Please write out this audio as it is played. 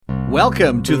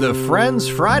Welcome to the Friends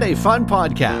Friday Fun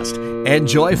Podcast.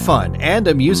 Enjoy fun and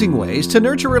amusing ways to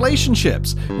nurture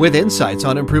relationships with insights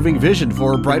on improving vision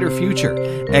for a brighter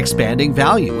future, expanding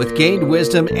value with gained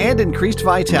wisdom and increased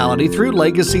vitality through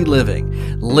legacy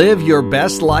living. Live your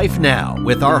best life now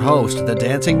with our host, the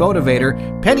dancing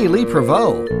motivator, Penny Lee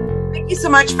Prevost. Thank you so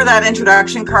much for that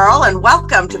introduction, Carl, and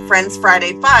welcome to Friends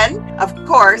Friday Fun. Of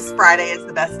course, Friday is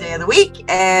the best day of the week,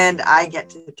 and I get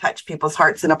to touch people's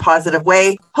hearts in a positive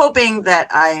way, hoping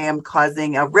that I am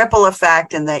causing a ripple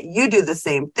effect and that you do the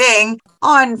same thing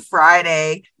on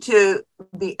Friday to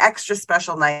be extra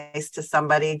special nice to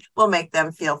somebody. Will make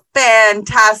them feel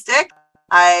fantastic.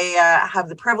 I have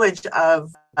the privilege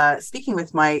of speaking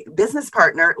with my business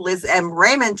partner, Liz M.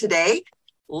 Raymond, today.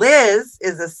 Liz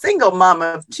is a single mom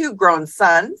of two grown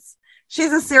sons.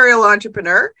 She's a serial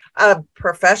entrepreneur, a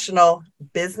professional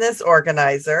business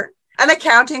organizer, an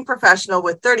accounting professional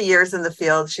with 30 years in the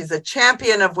field. She's a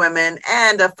champion of women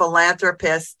and a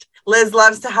philanthropist. Liz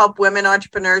loves to help women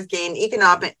entrepreneurs gain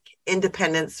economic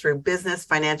independence through business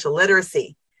financial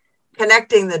literacy,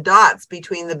 connecting the dots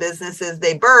between the businesses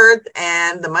they birth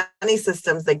and the money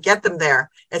systems that get them there,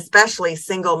 especially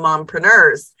single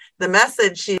mompreneurs. The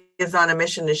message she is on a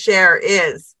mission to share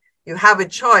is, you have a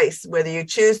choice. Whether you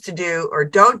choose to do or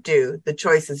don't do, the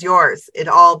choice is yours. It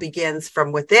all begins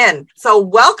from within. So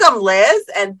welcome, Liz,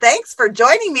 and thanks for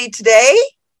joining me today.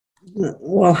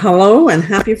 Well, hello and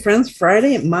happy Friends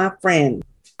Friday, my friend.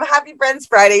 Happy Friends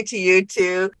Friday to you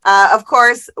too. Of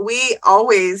course, we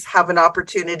always have an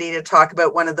opportunity to talk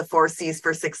about one of the 4 C's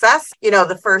for success. You know,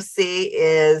 the first C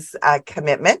is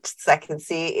commitment. Second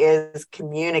C is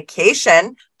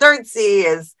communication. Third C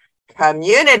is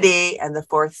community. And the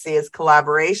fourth C is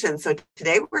collaboration. So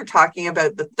today we're talking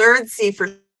about the third C for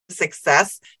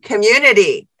success,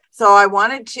 community. So I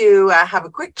wanted to have a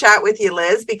quick chat with you,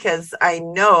 Liz, because I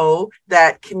know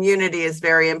that community is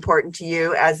very important to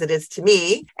you as it is to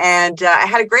me. And I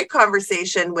had a great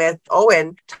conversation with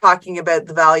Owen talking about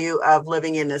the value of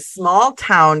living in a small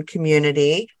town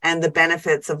community and the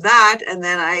benefits of that. And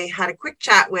then I had a quick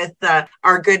chat with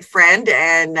our good friend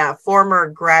and former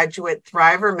graduate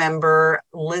Thriver member,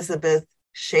 Elizabeth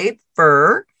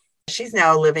Schaefer. She's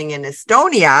now living in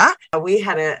Estonia. We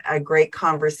had a great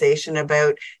conversation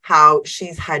about how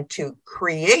she's had to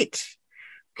create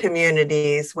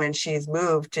communities when she's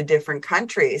moved to different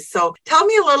countries. So tell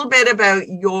me a little bit about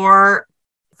your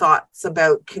thoughts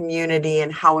about community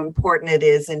and how important it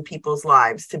is in people's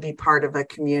lives to be part of a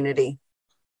community.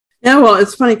 Yeah, well,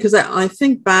 it's funny because I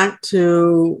think back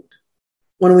to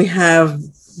when we have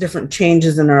different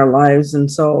changes in our lives. And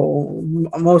so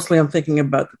mostly I'm thinking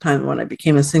about the time when I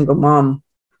became a single mom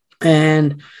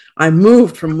and I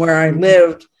moved from where I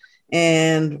lived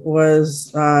and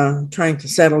was trying to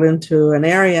settle into an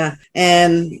area.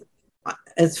 And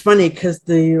it's funny because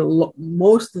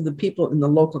most of the people in the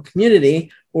local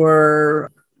community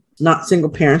were not single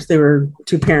parents. They were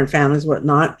 2-parent families,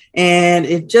 whatnot. And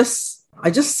I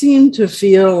just seemed to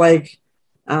feel like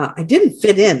I didn't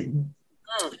fit in.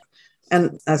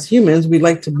 And as humans, we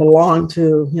like to belong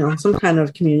to, some kind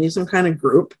of community, some kind of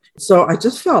group. So I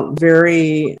just felt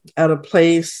very out of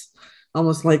place,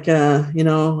 almost like a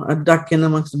duck in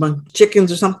amongst a bunch of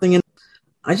chickens or something. And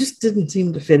I just didn't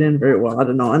seem to fit in very well. I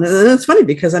don't know. And it's funny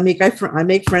because I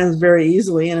make friends very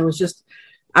easily. And it was just,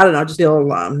 I don't know, just feel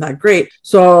not great.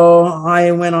 So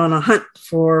I went on a hunt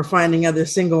for finding other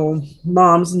single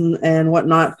moms and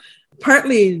whatnot,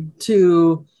 partly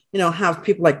to have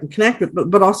people I can connect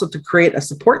with, but also to create a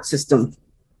support system.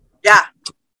 Yeah.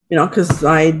 Because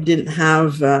I didn't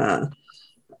have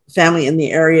family in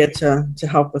the area to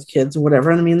help with kids or whatever.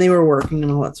 And I mean, they were working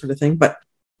and all that sort of thing. But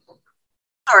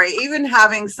even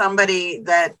having somebody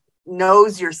that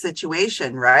knows your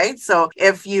situation, right? So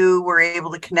if you were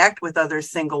able to connect with other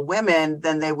single women,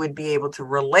 then they would be able to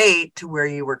relate to where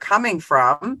you were coming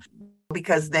from,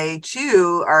 because they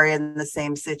too are in the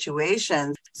same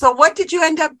situation. So what did you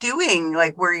end up doing?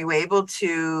 Like, were you able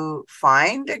to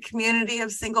find a community of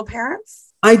single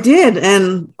parents? I did.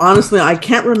 And honestly, I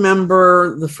can't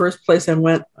remember the first place I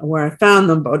went where I found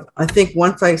them, but I think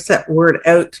once I set word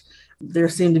out, there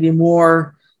seemed to be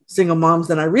more single moms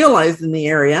than I realized in the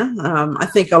area. I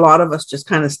think a lot of us just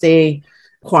kind of stay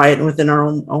quiet within our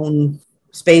own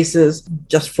spaces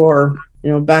just for,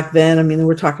 back then. I mean,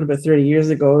 we're talking about 30 years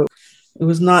ago. It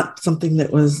was not something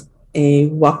that was a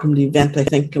welcomed event. I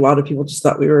think a lot of people just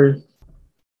thought we were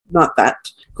not that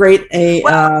great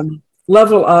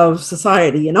level of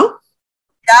society,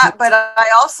 Yeah, but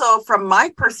I also, from my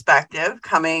perspective,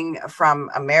 coming from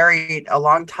a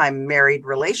long-time married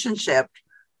relationship,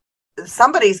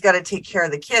 somebody's got to take care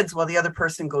of the kids while the other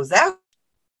person goes out.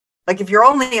 Like if you're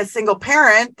only a single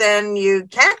parent, then you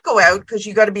can't go out because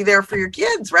you got to be there for your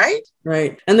kids, right?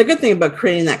 Right. And the good thing about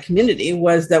creating that community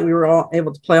was that we were all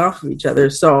able to play off of each other.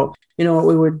 So, what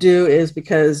we would do is,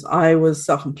 because I was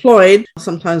self-employed,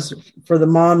 sometimes for the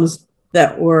moms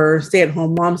that were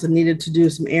stay-at-home moms and needed to do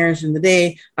some errands in the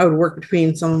day, I would work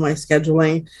between some of my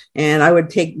scheduling, and I would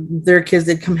take their kids.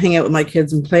 They'd come hang out with my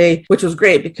kids and play, which was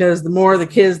great because the more the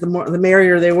kids, the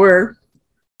merrier they were.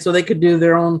 So they could do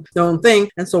their own thing.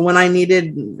 And so when I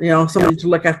needed, somebody to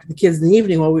look after the kids in the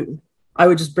evening, I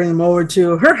would just bring them over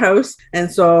to her house.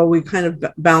 And so we kind of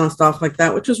balanced off like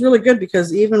that, which was really good,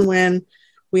 because even when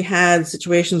we had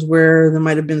situations where there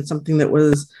might have been something that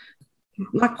was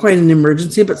not quite an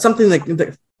emergency, but something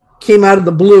that came out of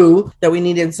the blue that we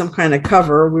needed some kind of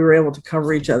cover, we were able to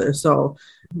cover each other. So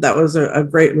that was a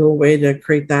great little way to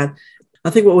create that. I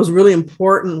think what was really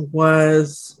important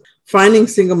was finding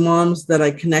single moms that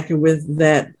I connected with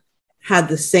that had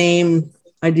the same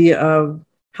idea of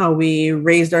how we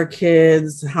raised our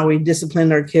kids, how we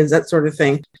disciplined our kids, that sort of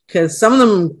thing. Because some of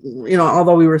them,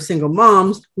 although we were single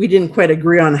moms, we didn't quite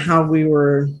agree on how we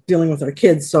were dealing with our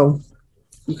kids. So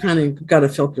you kind of got to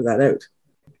filter that out.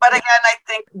 But again, I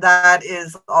think that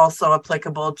is also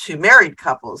applicable to married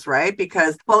couples, right?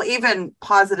 Because, even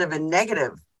positive and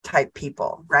negative type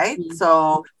people, right? Mm-hmm.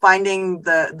 So finding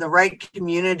the right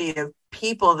community of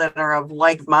people that are of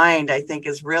like mind, I think,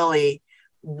 is really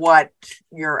what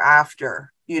you're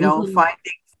after, mm-hmm.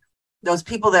 Finding those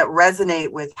people that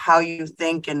resonate with how you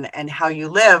think and how you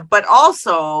live, but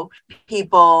also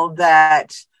people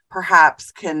that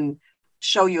perhaps can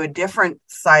show you a different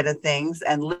side of things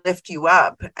and lift you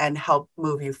up and help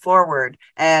move you forward.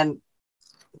 And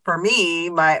for me,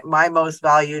 my most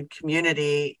valued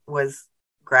community was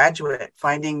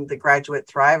finding the graduate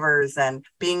thrivers and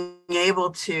being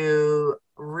able to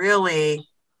really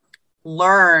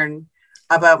learn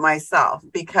about myself,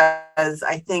 because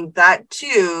I think that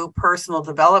too, personal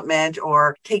development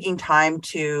or taking time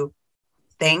to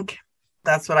think,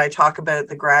 that's what I talk about.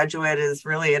 The graduate is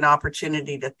really an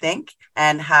opportunity to think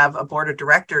and have a board of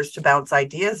directors to bounce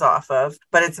ideas off of,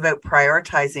 but it's about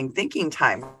prioritizing thinking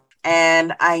time.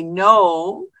 And I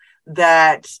know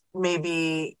that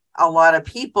maybe a lot of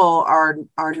people are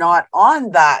not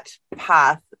on that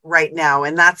path right now,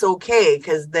 and that's okay,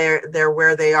 because they're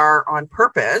where they are on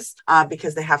purpose,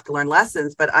 because they have to learn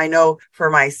lessons. But I know for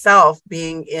myself,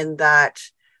 being in that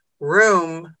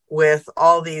room with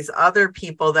all these other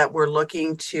people that were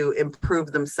looking to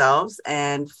improve themselves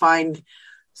and find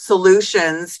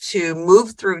solutions to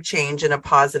move through change in a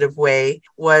positive way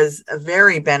was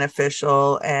very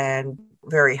beneficial and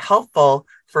very helpful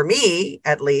for me,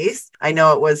 at least. I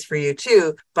know it was for you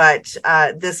too, but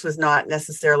this was not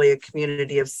necessarily a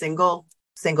community of single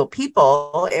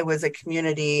people. It was a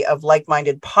community of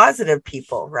like-minded, positive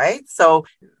people, right? So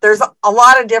there's a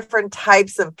lot of different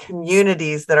types of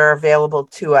communities that are available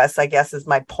to us, I guess, is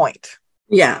my point.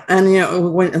 Yeah. And,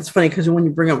 it's funny because when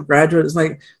you bring up graduate, it's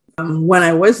like when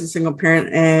I was a single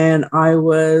parent and I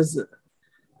was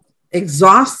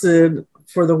exhausted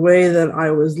for the way that I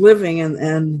was living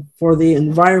and for the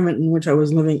environment in which I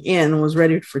was living in, and was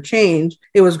ready for change,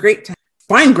 it was great to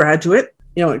find graduate.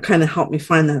 It kind of helped me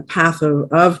find that path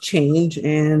of change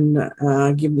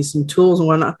and give me some tools and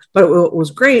whatnot. But what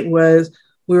was great was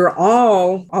we were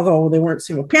all, although they weren't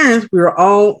single parents, we were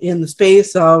all in the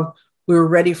space of we were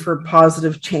ready for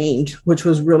positive change, which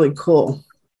was really cool.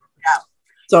 Yeah.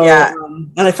 So, yeah.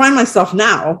 And I find myself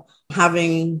now,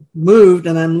 having moved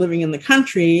and I'm living in the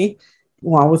country.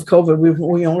 Well, with COVID,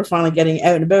 we're finally getting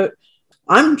out and about.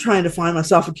 I'm trying to find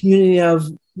myself a community of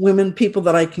women, people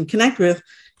that I can connect with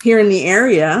here in the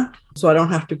area, so I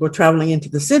don't have to go traveling into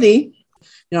the city.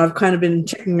 I've kind of been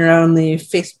checking around the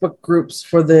Facebook groups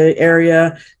for the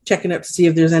area, checking out to see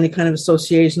if there's any kind of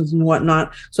associations and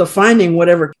whatnot. So finding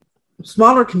whatever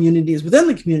smaller communities within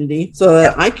the community so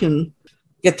that I can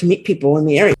get to meet people in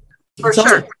the area. For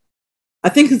sure. I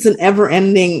think it's a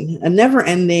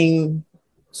never-ending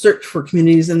search for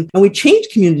communities, and we change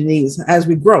communities as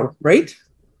we grow, right?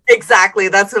 Exactly.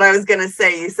 That's what I was going to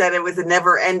say. You said it was a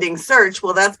never-ending search.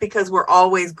 Well, that's because we're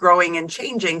always growing and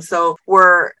changing. So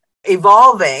we're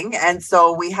evolving. And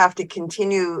so we have to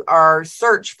continue our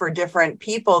search for different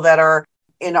people that are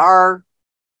in our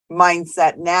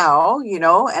mindset now,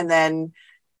 and then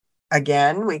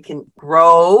again, we can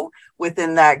grow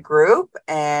within that group,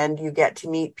 and you get to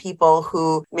meet people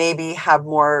who maybe have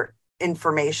more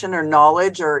information or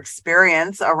knowledge or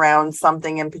experience around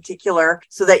something in particular,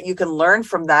 so that you can learn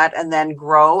from that and then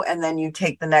grow, and then you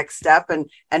take the next step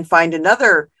and find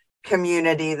another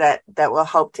community that will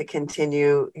help to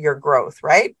continue your growth,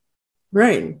 right?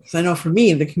 Right. Because I know for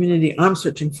me, the community I'm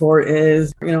searching for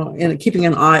is, and keeping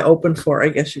an eye open for, I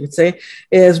guess you could say,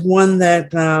 is one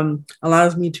that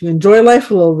allows me to enjoy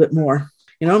life a little bit more.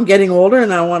 I'm getting older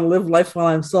and I want to live life while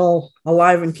I'm still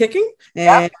alive and kicking.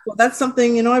 Yep. And so that's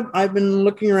something, I've been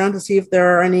looking around to see if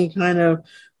there are any kind of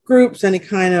groups, any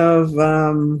kind of,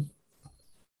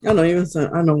 I don't know, I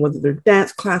don't know whether they're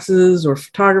dance classes or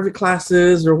photography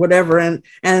classes or whatever. And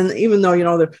even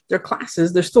though, they're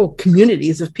classes, they're still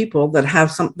communities of people that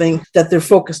have something that they're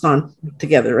focused on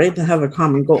together, right? To have a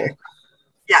common goal.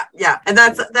 Yeah. And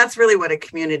that's really what a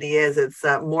community is. It's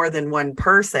more than one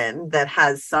person that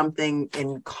has something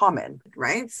in common,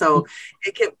 right? So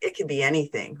it can be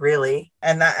anything, really.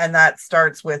 And that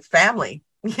starts with family.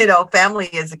 Family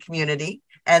is a community.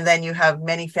 And then you have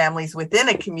many families within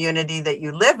a community that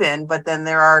you live in, but then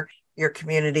there are your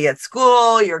community at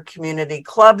school, your community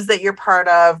clubs that you're part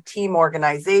of, team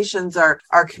organizations are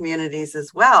communities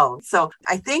as well. So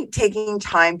I think taking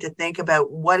time to think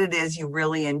about what it is you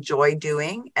really enjoy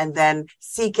doing and then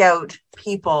seek out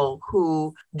people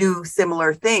who do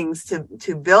similar things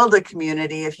to build a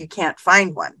community if you can't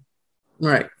find one.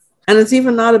 Right. And it's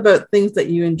even not about things that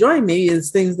you enjoy. Maybe it's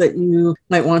things that you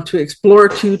might want to explore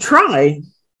to try.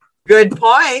 Good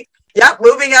point. Yep.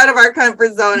 Moving out of our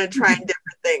comfort zone and trying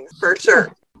different things for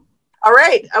sure. All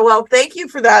right. Well, thank you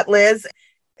for that, Liz.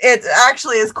 It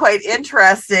actually is quite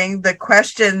interesting, the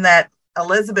question that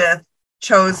Elizabeth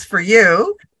chose for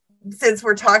you, since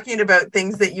we're talking about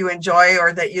things that you enjoy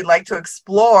or that you'd like to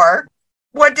explore.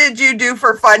 What did you do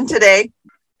for fun today?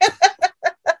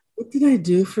 What did I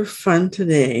do for fun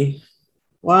today?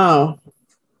 Wow.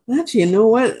 Actually, you know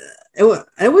what?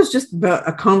 It was just about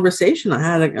a conversation I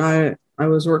had. I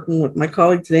was working with my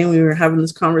colleague today, and we were having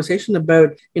this conversation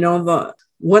about,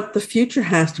 what the future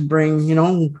has to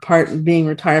bring, part being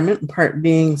retirement and part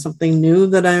being something new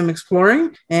that I'm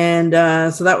exploring. And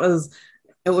so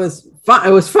it was fun.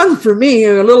 It was fun for me,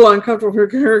 a little uncomfortable for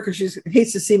her because she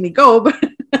hates to see me go, but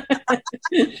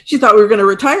she thought we were going to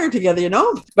retire together,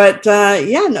 But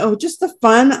just the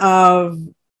fun of,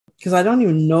 because I don't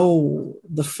even know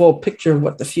the full picture of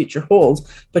what the future holds,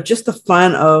 but just the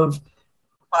fun of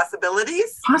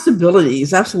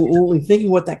possibilities, absolutely thinking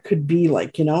what that could be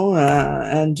like,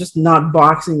 and just not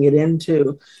boxing it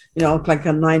into, like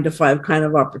a 9-to-5 kind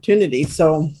of opportunity.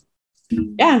 So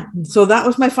so that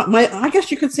was my fun. I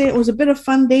guess you could say it was a bit of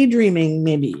fun daydreaming,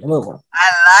 maybe a little.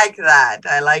 I like that.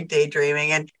 I like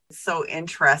daydreaming. And it's so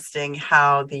interesting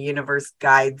how the universe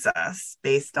guides us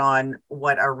based on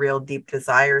what our real deep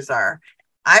desires are.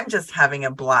 I'm just having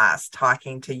a blast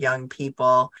talking to young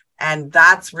people. And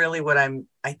that's really what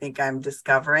I think I'm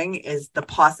discovering is the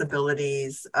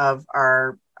possibilities of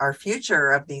our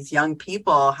future, of these young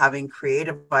people having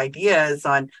creative ideas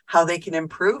on how they can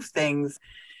improve things.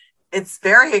 It's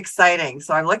very exciting.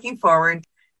 So I'm looking forward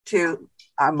to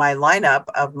my lineup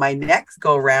of my next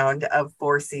go round of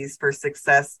 4 C's for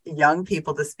Success young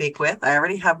people to speak with. I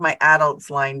already have my adults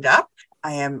lined up.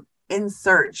 I am in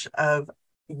search of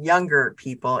younger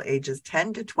people, ages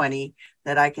 10 to 20,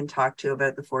 that I can talk to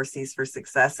about the 4 C's for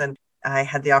Success. And I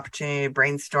had the opportunity to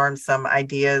brainstorm some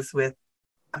ideas with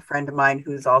a friend of mine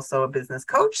who's also a business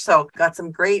coach. So got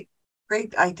some great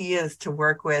ideas to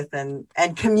work with and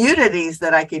communities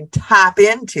that I could tap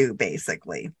into,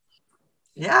 basically.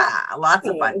 Yeah, lots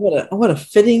of fun. What a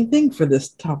fitting thing for this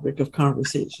topic of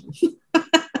conversation.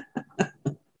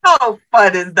 How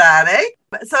fun is that,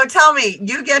 eh? So tell me,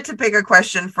 you get to pick a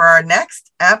question for our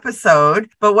next episode,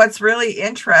 but what's really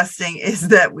interesting is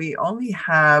that we only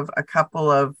have a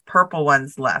couple of purple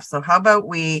ones left. So how about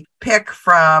we pick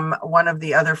from one of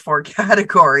the other 4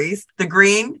 categories? The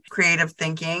green, creative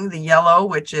thinking, the yellow,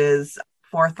 which is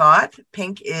forethought,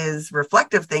 pink is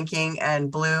reflective thinking,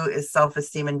 and blue is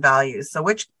self-esteem and values. So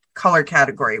which color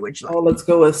category would you like? Oh, let's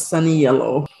go with sunny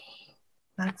yellow.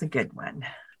 That's a good one.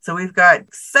 So we've got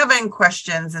 7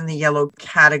 questions in the yellow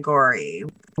category.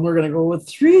 We're going to go with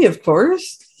 3, of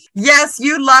course. Yes,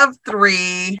 you love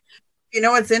 3. You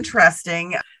know, it's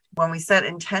interesting. When we set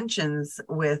intentions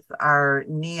with our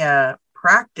NIA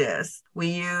practice, we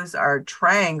use our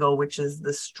triangle, which is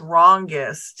the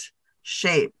strongest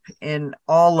shape in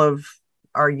all of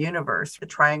our universe. The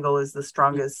triangle is the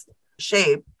strongest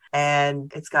shape,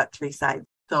 and it's got 3 sides.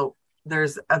 So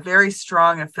there's a very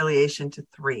strong affiliation to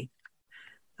 3.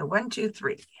 So 1, 2,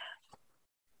 3.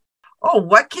 Oh,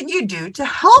 what can you do to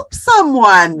help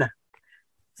someone?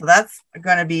 So that's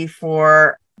going to be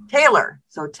for Taylor.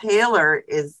 So Taylor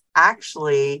is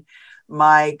actually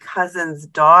my cousin's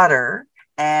daughter,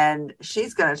 and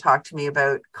she's going to talk to me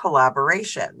about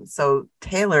collaboration. So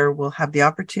Taylor will have the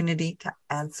opportunity to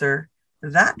answer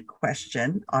that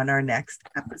question on our next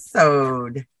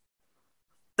episode.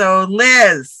 So,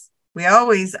 Liz, we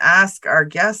always ask our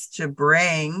guests to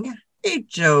bring a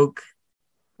joke.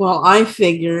 Well, I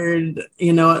figured,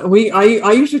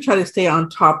 I usually try to stay on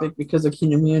topic because of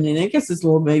community, and I guess it's a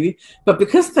little baby, but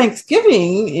because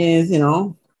Thanksgiving is,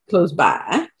 close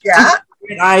by, Yeah.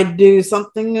 I do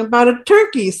something about a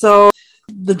turkey. So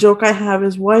the joke I have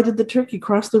is, why did the turkey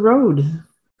cross the road?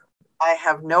 I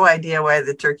have no idea why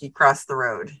the turkey crossed the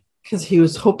road. Because he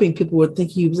was hoping people would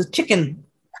think he was a chicken.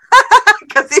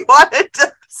 Because he wanted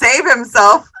to save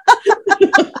himself.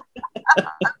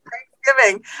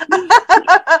 Thanksgiving.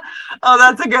 Oh,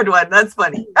 that's a good one. That's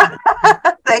funny.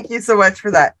 Thank you so much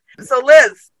for that. So,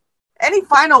 Liz, any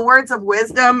final words of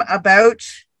wisdom about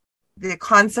the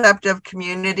concept of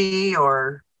community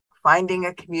or finding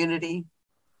a community?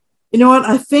 You know what?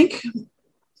 I think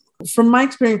from my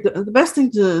experience, the best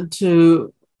thing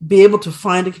to be able to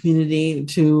find a community,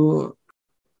 to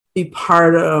be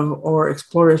part of or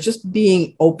explore is just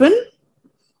being open,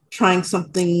 trying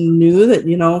something new that,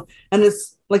 and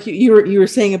it's like you were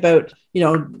saying about,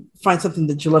 find something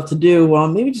that you love to do. Well,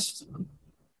 maybe just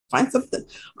find something.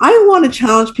 I want to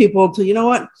challenge people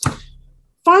to,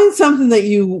 find something that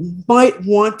you might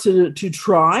want to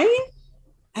try,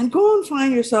 and go and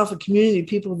find yourself a community of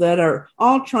people that are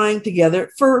all trying together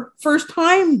for first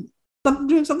timers,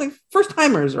 right?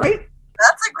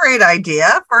 That's a great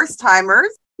idea. First timers.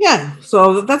 Yeah.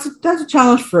 So that's a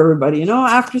challenge for everybody.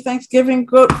 After Thanksgiving,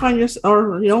 go find yourself,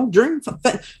 or, even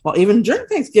during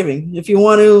Thanksgiving, if you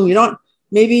want to,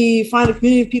 maybe find a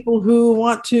community of people who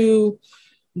want to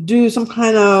do some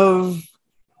kind of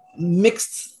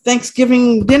mixed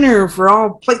Thanksgiving dinner for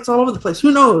all plates all over the place.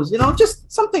 Who knows?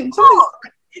 Just something. Oh,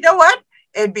 you know what?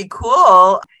 It'd be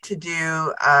cool to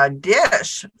do a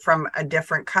dish from a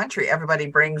different country. Everybody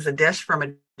brings a dish from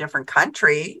a different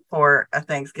country for a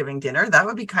Thanksgiving dinner. That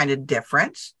would be kind of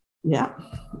different. Yeah.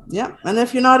 Yeah. And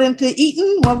if you're not into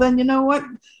eating, well, then you know what?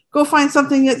 Go find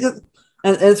something. And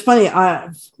it's funny.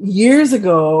 Years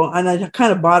ago, and I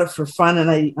kind of bought it for fun,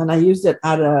 and I used it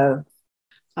at a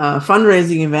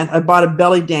fundraising event. I bought a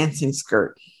belly dancing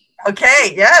skirt.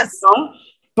 Okay. Yes.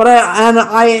 But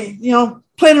I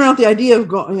playing around with the idea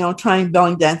of trying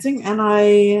belly dancing, and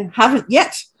I haven't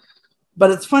yet. But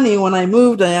it's funny, when I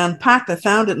moved, I unpacked, I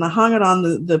found it, and I hung it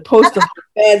on the post of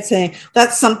my bed saying,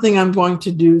 that's something I'm going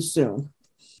to do soon.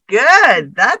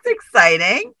 Good. That's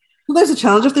exciting. Well, there's a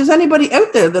challenge. If there's anybody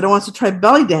out there that wants to try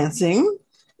belly dancing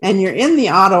and you're in the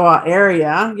Ottawa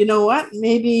area, you know what?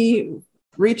 Maybe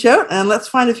reach out and let's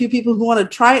find a few people who want to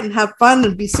try it and have fun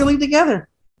and be silly together.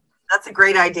 That's a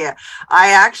great idea.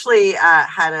 I actually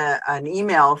had an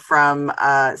email from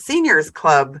a Seniors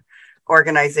Club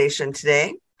organization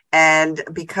today. And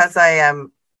because I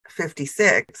am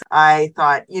 56, I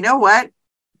thought, you know what?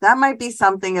 That might be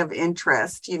something of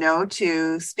interest,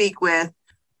 to speak with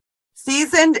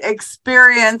seasoned,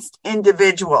 experienced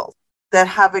individuals that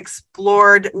have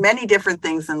explored many different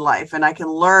things in life. And I can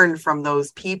learn from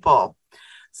those people.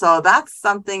 So that's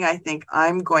something I think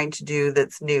I'm going to do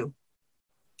that's new.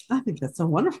 I think that's a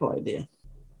wonderful idea.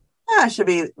 Yeah, should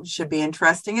be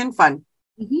interesting and fun.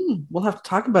 Mm-hmm. We'll have to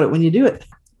talk about it when you do it.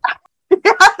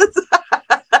 Yes.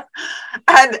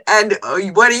 And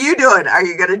what are you doing? Are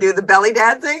you going to do the belly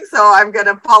dancing? So I'm going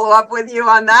to follow up with you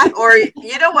on that. Or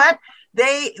you know what?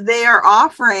 They are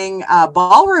offering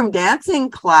ballroom dancing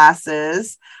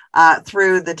classes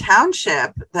through the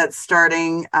township that's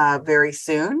starting very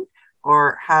soon,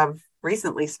 or have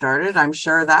recently started. I'm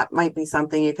sure that might be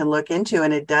something you can look into.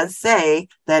 And it does say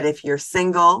that if you're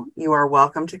single, you are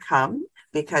welcome to come,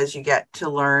 because you get to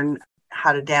learn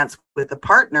how to dance with a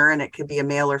partner, and it could be a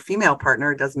male or female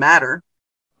partner. It doesn't matter.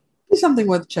 It's something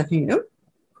worth checking out.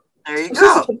 There you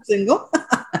go. Single.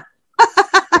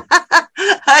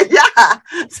 Yeah.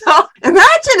 So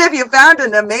imagine if you found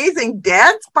an amazing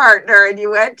dance partner and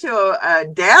you went to a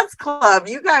dance club.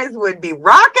 You guys would be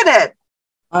rocking it.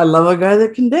 I love a guy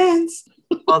that can dance.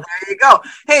 Well, there you go.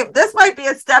 Hey, this might be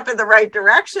a step in the right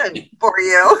direction for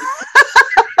you.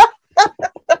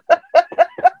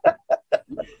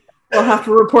 We'll have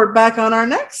to report back on our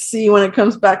next see when it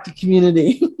comes back to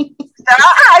community.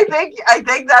 I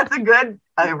think that's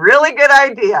a really good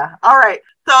idea. All right.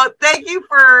 So thank you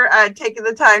for taking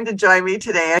the time to join me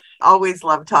today. I always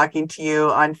love talking to you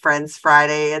on Friends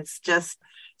Friday. It's just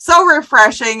so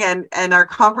refreshing, and our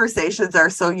conversations are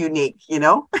so unique, You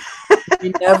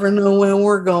never know when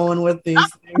we're going with these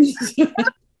things.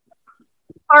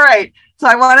 All right. So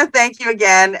I want to thank you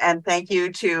again, and thank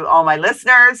you to all my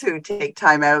listeners who take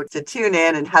time out to tune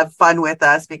in and have fun with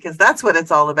us, because that's what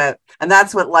it's all about. And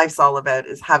that's what life's all about,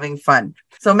 is having fun.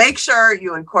 So make sure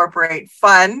you incorporate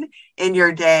fun in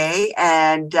your day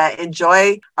and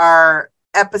enjoy our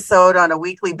episode on a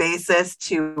weekly basis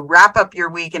to wrap up your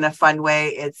week in a fun way.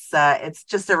 It's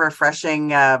just a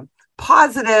refreshing,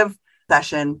 positive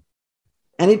session.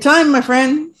 Anytime, my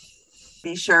friend.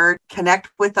 Be sure to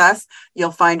connect with us. You'll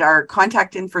find our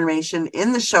contact information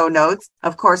in the show notes.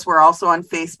 Of course, we're also on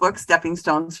Facebook, Stepping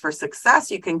Stones for Success.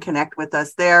 You can connect with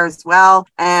us there as well.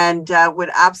 And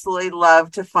would absolutely love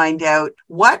to find out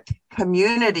what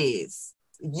communities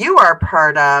you are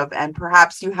part of, and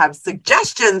perhaps you have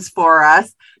suggestions for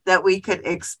us that we could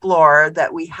explore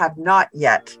that we have not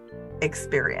yet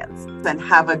experienced. And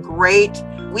have a great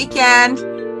weekend.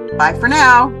 Bye for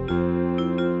now.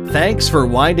 Thanks for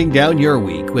winding down your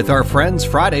week with our Friends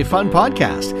Friday Fun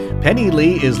podcast. Penny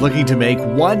Lee is looking to make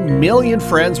 1 million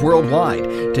friends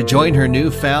worldwide. To join her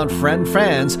newfound friend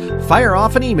fans, fire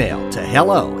off an email to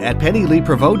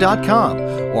hello@pennyleeprevost.com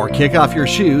or kick off your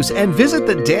shoes and visit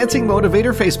the Dancing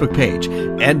Motivator Facebook page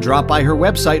and drop by her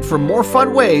website for more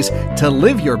fun ways to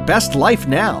live your best life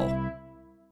now.